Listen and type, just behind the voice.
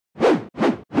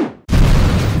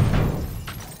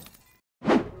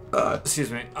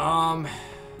Excuse me.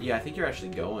 Yeah, I think you're actually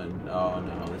going. Oh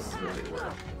no, this is where we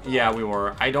were. Yeah, we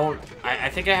were. I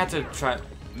think I had to try.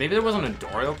 Maybe there wasn't a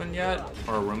door open yet,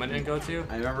 or a room I didn't go to.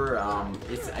 I remember,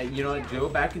 you know, go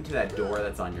back into that door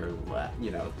that's on your left.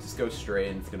 You know, just go straight,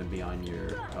 and it's gonna be on your.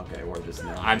 Okay, or just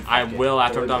now. I will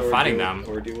after I'm done fighting them.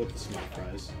 Or deal with the small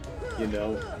fries. You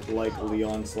know, like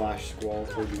Leon / Squall.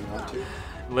 Or do you want to?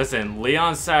 Listen,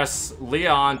 Leon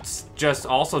just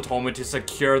also told me to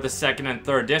secure the 2nd and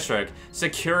 3rd district.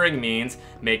 Securing means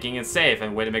making it safe,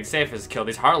 and the way to make it safe is kill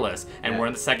these Heartless. And we're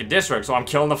in the 2nd district, so I'm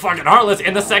killing the fucking Heartless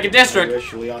in the 2nd district. I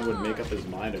wish Leon would make up his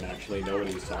mind and actually know what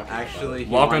he's talking about. Actually,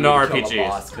 welcome to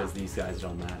RPGs. Because these guys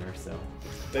don't matter, so.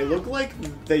 They look like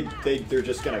they're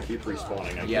just gonna keep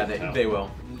respawning. Yeah, they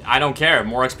will. I don't care.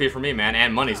 More XP for me, man,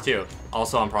 and monies too.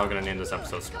 Also, I'm probably gonna name this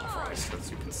episode Small Fries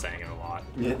because you've been saying it a lot.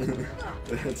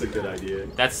 That's a good idea.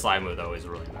 That slide move though is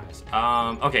really nice.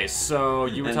 Okay, so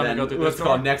you were telling me to go through let's this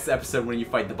call door? next episode when you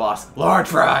fight the boss. Large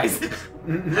fries.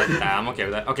 I'm okay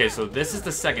with that. Okay, so this is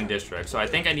the 2nd district, so I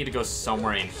think I need to go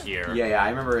somewhere in here. Yeah, I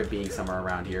remember it being somewhere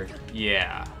around here.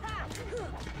 Yeah.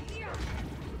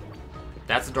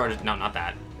 That's the door. No, not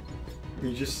that.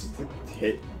 You just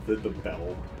hit the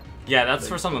bell. Yeah, that's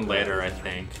for something later, I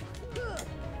think.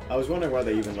 I was wondering why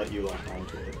they even let you lock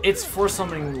onto it. It's for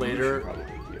something later. Probably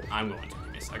heal. I'm going to.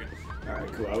 Give me a second.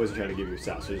 Alright, cool. I wasn't trying to give you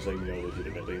stats, so just like, you know,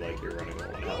 legitimately, like, you're running low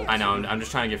on health. I know, I'm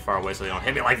just trying to get far away so they don't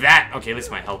hit me like that! Okay, at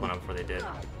least my health went up before they did.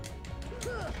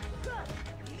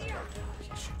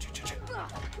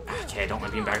 Okay, don't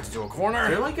let me back into a corner. Is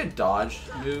there like a dodge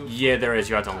move? Yeah, there is.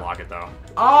 You have to unlock it, though.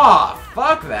 Ah,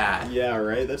 fuck that. Yeah,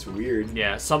 right? That's weird.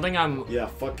 Yeah, something I'm... Yeah,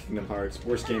 fuck Kingdom Hearts.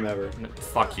 Worst game ever.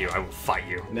 Fuck you. I will fight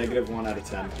you. -1 out of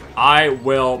 10. I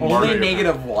will murder Only you.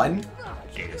 -1?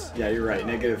 Jeez. Yeah, you're right.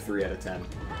 -3 out of 10.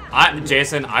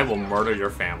 Jason, I will murder your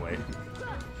family.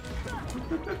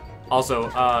 Also,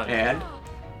 And?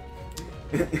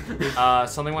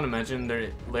 something I want to mention,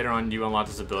 later on you unlock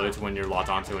this ability to when you're locked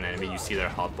onto an enemy, you see their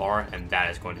health bar, and that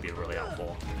is going to be really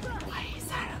helpful. Why is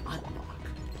that an unlock?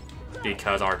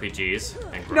 Because RPGs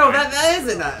and grind. No,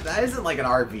 that isn't like an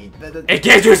RP. It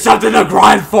gives you something to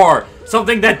grind for!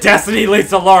 Something that Destiny leads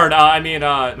to learn!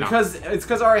 Because it's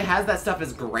because already has that stuff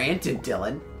as granted,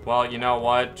 Dylan. Well, you know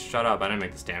what? Shut up, I didn't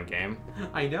make this damn game.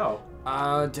 I know.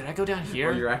 Did I go down here?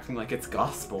 Or you're acting like it's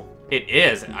gospel. It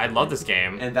is. I love this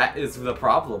game. And that is the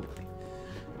problem.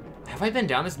 Have I been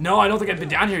down this? No, I don't think I've been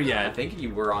down here I yet. think you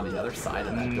were on the other side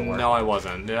of that door. No, I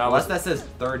wasn't. Unless that says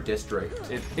 3rd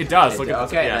district. It does. Look at this.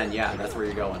 Okay, Yeah. then yeah, that's where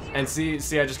you're going. And see,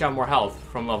 I just got more health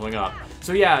from leveling up.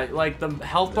 So yeah, like the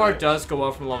health bar does go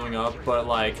up from leveling up, but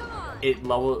like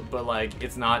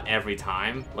it's not every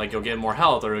time. Like you'll get more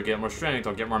health, or you'll get more strength,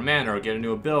 or get more mana, or get a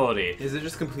new ability. Is it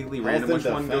just completely random which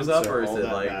one goes up, or is it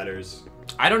like? Matters.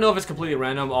 I don't know if it's completely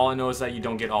random. All I know is that you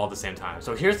don't get all at the same time.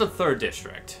 So here's the 3rd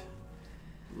district.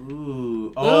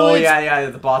 Ooh. Oh, Oh yeah,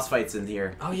 the boss fight's in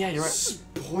here. Oh yeah, you're right.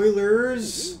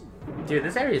 Spoilers. Dude,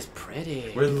 this area is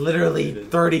pretty. We're literally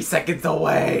 30 seconds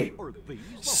away.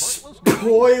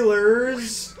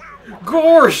 Spoilers.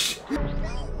 Gorsh!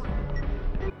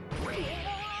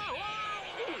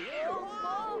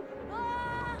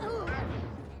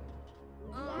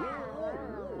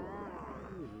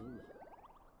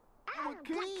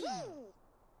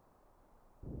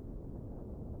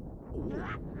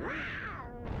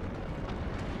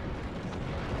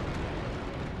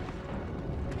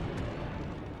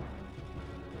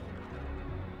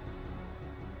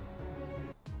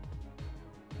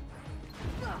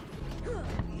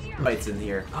 Fights in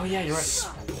here. Oh yeah, you're right.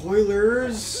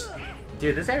 Spoilers.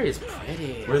 Dude, this area is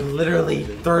pretty. We're literally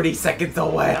 30 seconds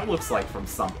away. That looks like from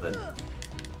something.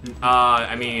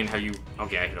 I mean, have you...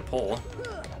 Okay, I hit a pole.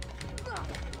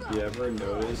 You ever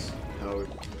notice how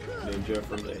ninja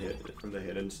from the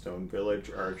Hidden Stone Village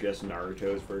are just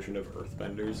Naruto's version of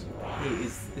Earthbenders? Hey,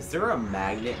 is there a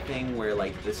magnet thing where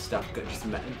like this stuff just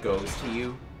goes to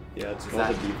you? Yeah, it's Is called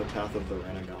that- the Diva Path of the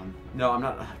Renegon. No, I'm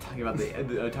not talking about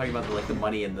I'm talking about like the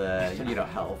money and the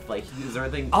health. Like, is there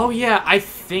anything? Oh yeah, I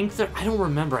think there... I don't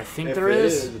remember. I think If there it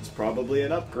is. it's probably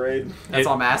an upgrade. That's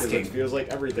all I'm 'Cause asking. it feels like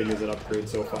everything is an upgrade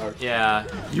so far. Yeah.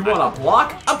 You want a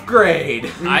block upgrade?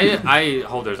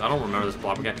 Holders. I don't remember this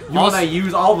block again. You want to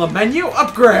use all the menu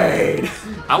upgrade?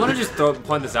 I want to just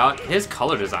point this out. His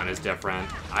color design is different.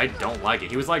 I don't like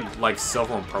it. He was like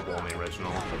silver and purple in the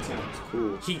original. That sounds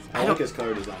cool. I I like don't- his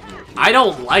color design here. Too. I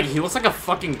don't like it. He looks like a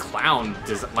fucking clown,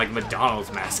 like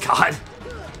McDonald's mascot.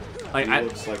 Like He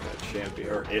looks like a champion,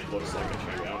 or it looks like a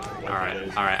champion. I don't know what All right, it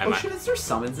is. all right. Oh shit, is there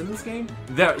summons in this game?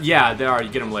 There, yeah, there are. You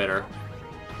get them later.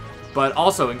 But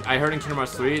also, I heard in Kingdom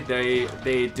Hearts 3,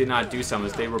 they did not do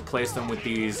summons. They replaced them with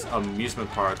these amusement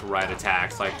park ride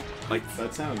attacks. Like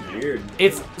That sounds weird.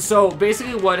 it's so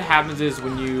basically what happens is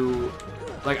when you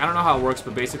I don't know how it works,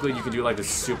 but basically you can do like this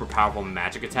super powerful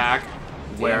magic attack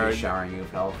Where where showering you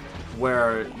with health.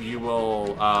 you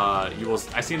will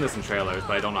I've seen this in trailers,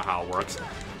 but I don't know how it works.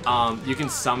 You can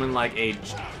summon like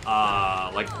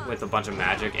with a bunch of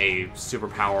magic, a super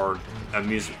powered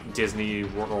Disney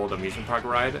World amusement park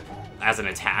ride as an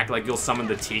attack. Like you'll summon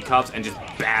the teacups and just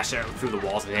bash it through the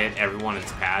walls and hit everyone in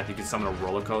its path. You can summon a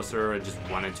roller coaster and just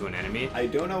run into an enemy. I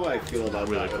don't know how I feel about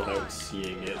Really that cool. without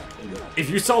seeing it. If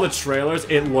you saw the trailers,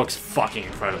 it looks fucking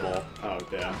incredible. Oh,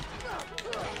 damn.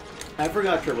 I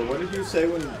forgot, Trevor, what did you say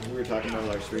when we were talking about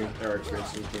our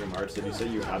experience in Kingdom Hearts? Did you say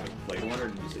you haven't played one, or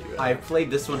did you say you have? I've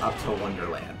played this one up to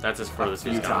Wonderland. That's as furthest a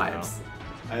few he's gone, times.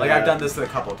 though. Like I've done this a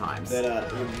couple times. That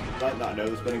you might not know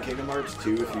this, but in Kingdom Hearts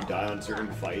 2, if you die on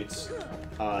certain fights,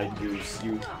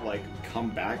 you like come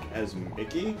back as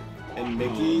Mickey, and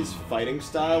Mickey's fighting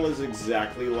style is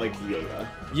exactly like Yoda.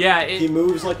 Yeah, He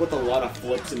moves like with a lot of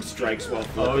flips and strikes while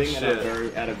flipping shit.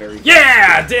 at a very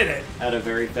yeah, did it. at a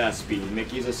very fast speed.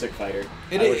 Mickey's a sick fighter.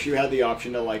 I is- wish you had the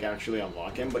option to like actually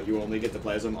unlock him, but you only get to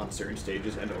play as him on certain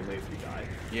stages and only if you die.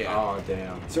 Yeah. Oh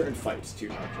damn. Certain fights too,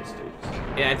 not just stages.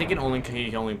 Yeah, I think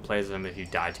he only plays them if you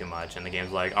die too much, and the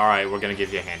game's like, all right, we're gonna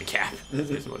give you a handicap.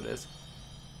 Is what it is.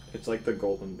 It's like the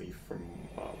golden leaf from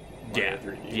Yeah,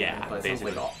 Mario 3D. yeah, But it sounds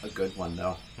basically. like a good one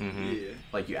though. Mm-hmm. Yeah.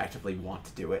 Like you actively want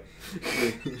to do it.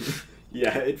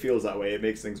 Yeah, it feels that way. It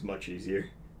makes things much easier.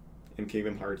 And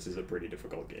Kingdom Hearts is a pretty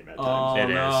difficult game at Oh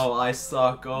times. It no, I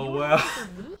suck. Oh well.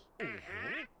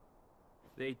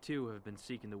 They too have been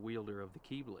seeking the wielder of the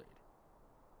Keyblade.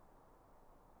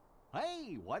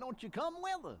 Hey, why don't you come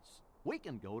with us? We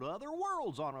can go to other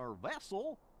worlds on our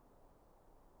vessel.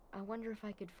 I wonder if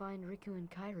I could find Riku and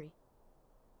Kairi.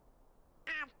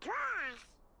 Of course.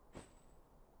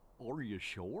 Are you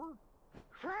sure?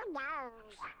 Who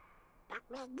knows? But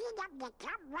we need them to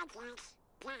come with us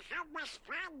to help us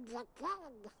find the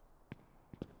kid.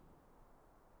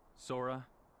 Sora,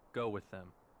 go with them.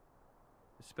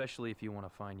 Especially if you want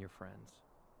to find your friends.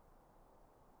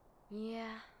 Yeah,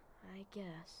 I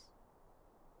guess.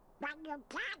 But you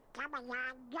can't come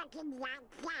along looking like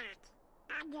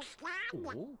that. Understand?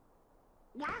 Oh,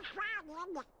 No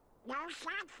frowning, no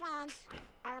sad face,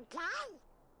 okay?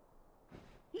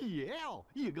 yeah,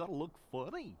 you gotta look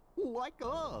funny, like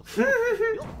us.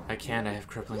 I can't. I have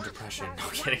crippling depression. No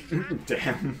kidding.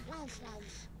 Damn.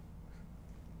 Places.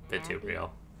 Bit too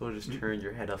real. We'll just turn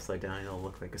your head upside down and it'll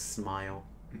look like a smile.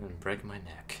 And break my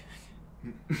neck.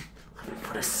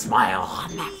 Put a smile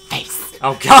on that face.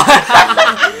 Oh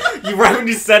god! You right when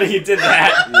you said it, you did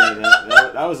that.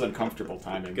 Yeah, that was uncomfortable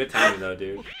timing. Good timing though,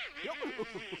 dude.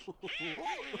 That's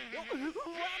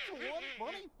one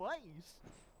funny face.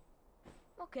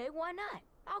 Okay, why not?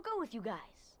 I'll go with you guys.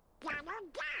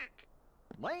 Donald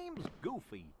Duck. Name's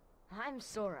Goofy. I'm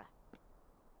Sora.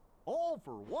 All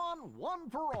for one, one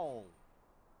for all.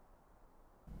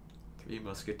 Three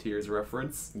Musketeers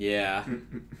reference. Yeah.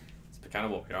 It's kind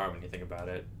of what we are when you think about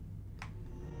it.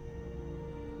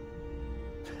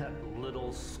 That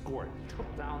little squirt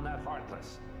took down that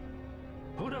Heartless.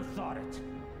 Who'd have thought it?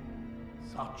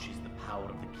 Such is the power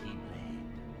of the Keyblade.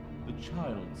 The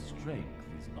child's strength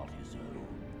is not his own.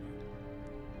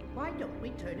 Why don't we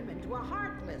turn him into a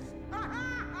Heartless?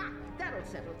 That'll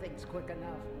settle things quick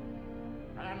enough.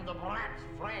 And the brat's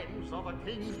friends are the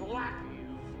king's lackeys.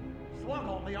 Swung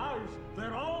on the ice,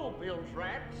 they're all Bill's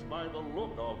rats by the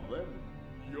look of them.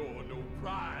 You're no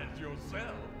prize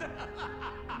yourself.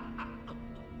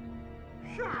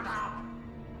 Shut up!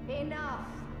 Enough!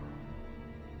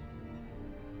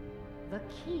 The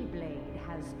Keyblade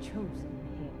has chosen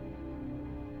him.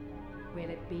 Will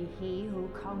it be he who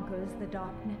conquers the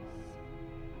darkness?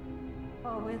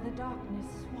 Or will the darkness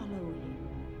swallow him?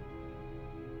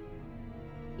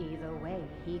 Either way,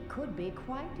 he could be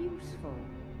quite useful.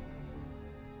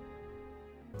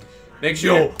 Make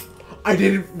sure. Yo, I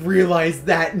didn't realize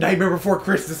that Nightmare Before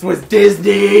Christmas was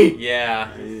Disney.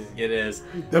 Yeah, it is.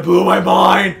 That blew my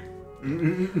mind.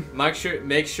 Make sure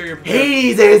you're prepared.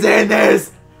 Hades is in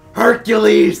this.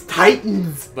 Hercules,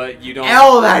 Titans, But you don't.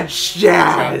 all that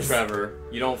jazz. Trevor,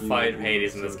 you don't fight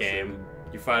Hades in this game.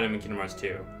 You fight him in Kingdom Hearts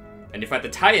 2. And you fight the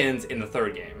Titans in the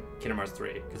third game, Kingdom Hearts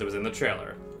 3, because it was in the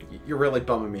trailer. You're really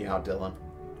bumming me out, Dylan.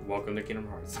 Welcome to Kingdom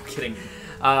Hearts. I'm kidding.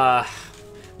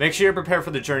 Make sure you're prepared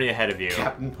for the journey ahead of you.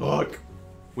 Captain Hook.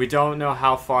 We don't know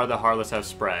how far the Heartless have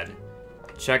spread.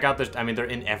 Check out the. I mean, they're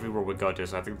in everywhere we go to,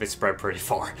 so I think they spread pretty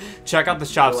far. Check out the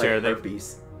shops Like here. They,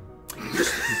 herpes.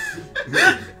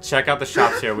 Check out the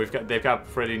shops here. They've got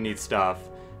pretty neat stuff.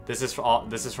 This is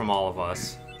from all of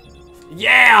us.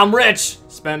 Yeah, I'm rich.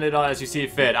 Spend it all as you see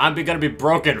fit. I'm gonna be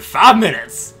broke in 5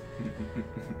 minutes.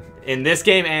 In this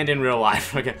game and in real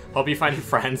life. Okay. Hope you find your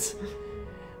friends.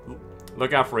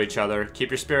 Look out for each other.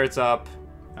 Keep your spirits up.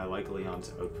 I like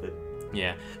Leon's outfit.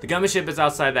 Yeah. The gummy ship is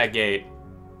outside that gate.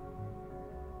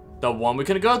 The one we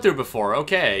couldn't go through before.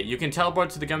 Okay. You can teleport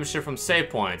to the gummy ship from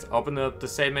save points. Open the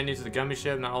save menu to the gummy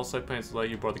ship. Not all save points let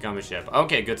you board the gummy ship.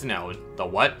 Okay, good to know. The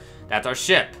what? That's our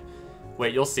ship.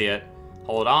 Wait, you'll see it.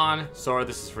 Hold on. Sora,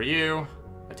 this is for you.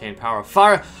 Attain power of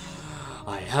fire.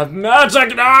 I have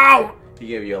magic now! He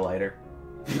gave you a lighter.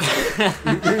 You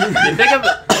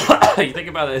think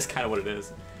about it, it's kind of what it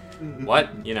is.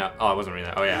 What? You know, oh, I wasn't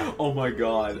reading that. Oh, yeah. Oh my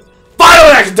god.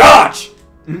 Final X dodge!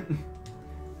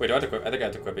 Wait, do I have to equip? I think I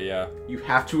have to equip it, yeah. You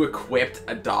have to equip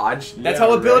a dodge? That's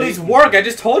how abilities work. I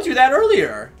just told you that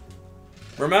earlier.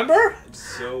 Remember?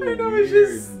 It's so weird.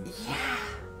 Yeah.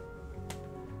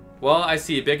 Well, I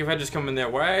see Big Adventures coming their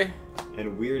way.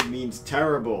 And weird means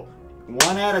terrible.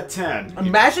 1 out of 10.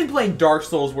 Imagine playing Dark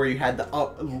Souls where you had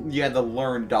the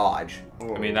learn dodge.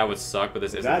 Oh. I mean, that would suck, but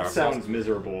this isn't Dark Souls. That sounds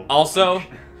miserable. Also,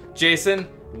 Jason,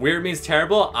 weird means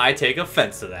terrible. I take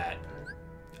offense to that.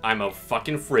 I'm a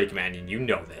fucking freak, man, and you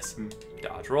know this.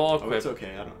 Dodge roll, equip. Oh, it's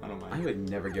okay. I don't mind. I would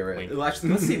never get rid of it. Actually,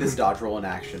 let's see this dodge roll in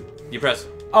action. You press.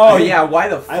 Oh, yeah. Why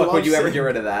the fuck would you ever get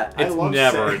rid of that? It's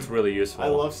never. It's really useful. I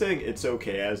love saying it's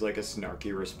okay as like a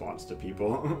snarky response to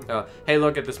people. Hey,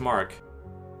 look at this mark.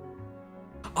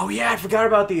 Oh yeah, I forgot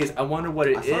about these. I wonder what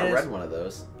it is. I thought I read one of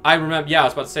those. I remember. Yeah, I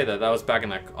was about to say that. That was back in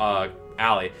that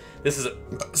alley. This is,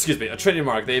 excuse me, a Trinity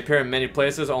mark. They appear in many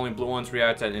places. Only blue ones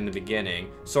react in the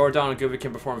beginning. Sora, Donald, and Goofy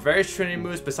can perform various Trinity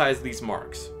moves besides these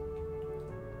marks.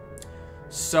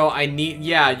 So I need,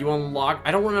 yeah, you unlock.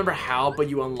 I don't remember how, but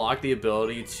you unlock the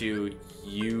ability to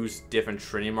use different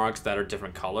Trinity marks that are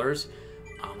different colors.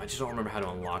 I just don't remember how to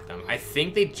unlock them. I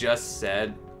think they just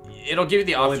said. It'll give you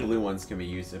the option. Only blue ones can be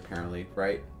used, apparently,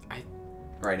 right?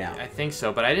 Right now. I think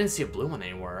so, but I didn't see a blue one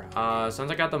anywhere. Since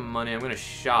I got the money, I'm gonna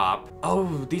shop.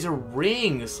 Oh, these are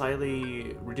rings.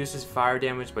 Slightly reduces fire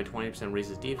damage by 20%,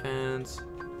 raises defense.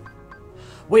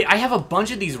 Wait, I have a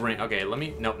bunch of these rings. Okay, let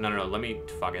me, no. Let me,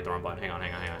 fuck, I hit the wrong button. Hang on.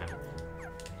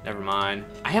 Never mind.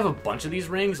 I have a bunch of these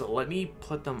rings. Let me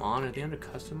put them on at the end to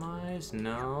customize.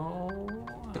 No.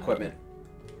 Equipment.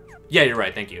 Yeah, you're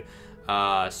right. Thank you.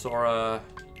 Sora.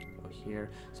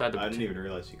 Here. So I didn't even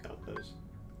realize you got those.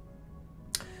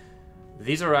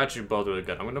 These are actually both really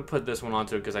good. I'm going to put this one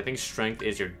onto it because I think strength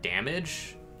is your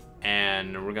damage.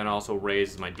 And we're going to also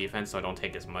raise my defense so I don't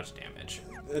take as much damage.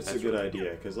 That's a good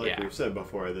idea because like we've said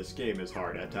before, this game is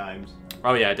hard at times.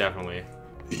 Oh yeah, definitely.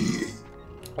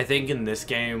 I think in this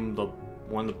game,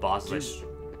 one of the bosses...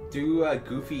 Do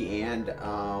Goofy and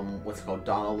what's it called,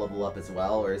 Donald level up as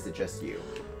well, or is it just you?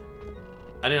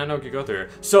 I did not know it could go through here.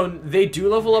 So they do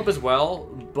level up as well,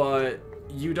 but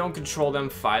you don't control them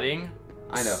fighting.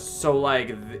 I know. So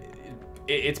like,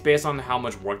 it's based on how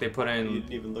much work they put in. You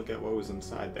didn't even look at what was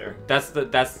inside there. That's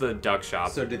the duck shop.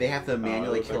 So do they have to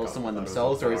manually kill someone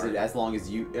themselves, or is it as long as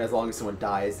someone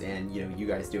dies and you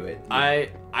guys do it?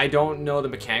 I don't know the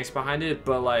mechanics behind it,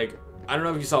 but like I don't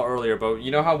know if you saw earlier, but you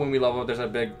know how when we level up,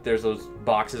 there's those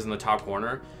boxes in the top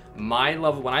corner. When I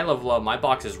level up, my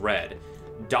box is red.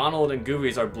 Donald and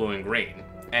Goofy's are blue and green.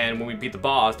 And when we beat the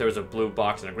boss, there was a blue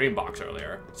box and a green box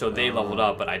earlier. So they leveled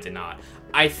up, but I did not.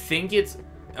 I think it's...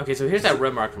 Okay, so here's that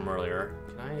red mark from earlier.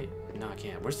 Can I... No, I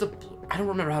can't. Where's the... I don't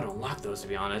remember how to unlock those, to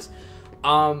be honest.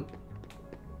 I'm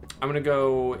gonna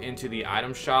go into the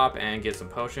item shop and get some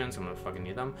potions. I'm gonna fucking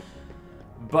need them.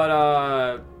 But,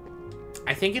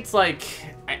 I think it's like...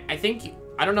 I think...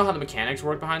 I don't know how the mechanics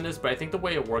work behind this, but I think the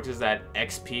way it works is that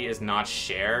XP is not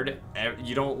shared.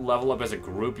 You don't level up as a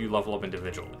group, you level up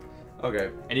individually.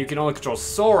 Okay. And you can only control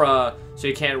Sora, so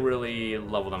you can't really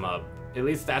level them up. At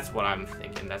least that's what I'm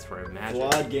thinking. That's what I imagine.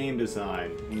 Flawed game design.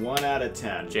 1 out of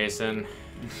 10. Jason.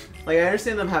 Like, I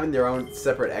understand them having their own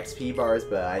separate XP bars,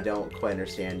 but I don't quite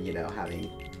understand,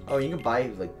 having... Oh, you can buy,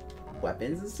 like,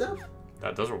 weapons and stuff?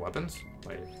 Those are weapons?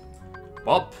 Wait.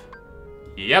 Well...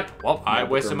 Yep. Well, I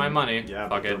wasted my money. Yeah,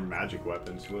 but they're magic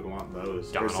weapons. Who would want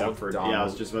those? Donald. Except for, Donald. Yeah, I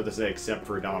was just about to say, except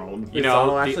for Donald. You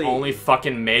know, the only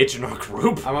fucking mage in our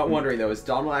group. I'm not wondering though, is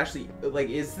Donald actually like?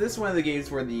 Is this one of the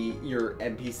games where your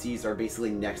NPCs are basically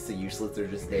next to useless? They're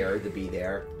just there to be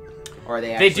there, or are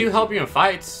they? Actually, they do help you in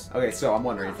fights. Okay, so I'm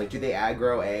wondering, like, do they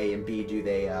aggro A and B? Do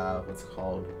they what's it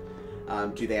called?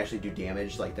 Do they actually do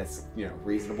damage? Like that's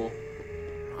reasonable.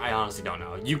 I honestly don't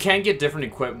know. You can get different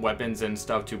equipped weapons and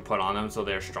stuff to put on them so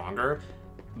they're stronger,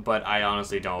 but I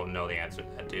honestly don't know the answer to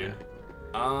that, dude.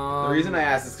 The reason I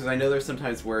ask is because I know there's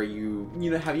sometimes where you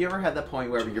know, have you ever had that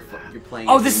point where you're playing?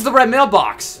 Oh, this is the red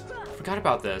mailbox. Forgot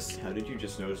about this. How did you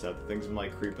just notice that? The thing's been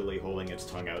like creepily holding its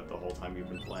tongue out the whole time you've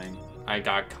been playing. I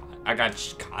got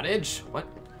cottage. What?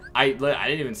 I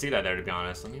didn't even see that there, to be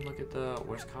honest. Let me look at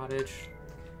where's cottage.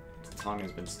 Its tongue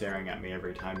has been staring at me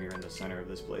every time you're in the center of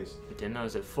this place. I didn't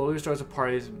notice it. Fully restores the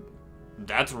parties.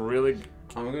 That's really.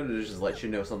 I'm gonna just let you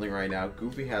know something right now.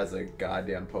 Goofy has a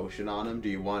goddamn potion on him. Do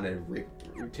you want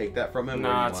to take that from him?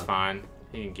 Nah, it's fine.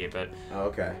 He can keep it.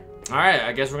 Okay. Alright,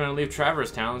 I guess we're gonna leave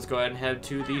Traverse Town. Let's go ahead and head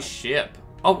to the ship.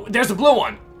 Oh, there's a blue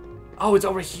one! Oh, it's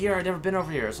over here. I've never been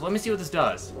over here. So let me see what this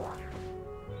does.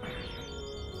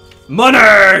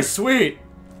 Money! Sweet!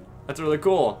 That's really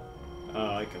cool.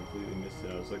 Oh, I completely missed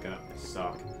it. I was looking at my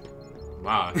sock.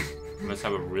 Wow. You must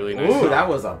have a really nice Ooh, sock. that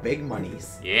was a big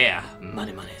monies. Yeah.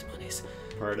 Monies.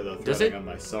 Part of the Does threading it? on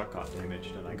my sock got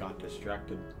damaged and I got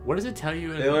distracted. What does it tell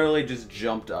you? They literally just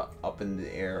jumped up in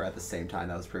the air at the same time.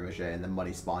 That was pretty much it, and then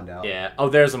money spawned out. Yeah. Oh,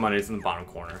 there's the money. It's in the bottom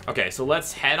corner. Okay, so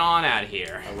let's head on out of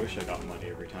here. I wish I got money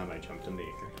every time I jumped in the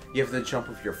air. You have to jump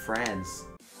with your friends.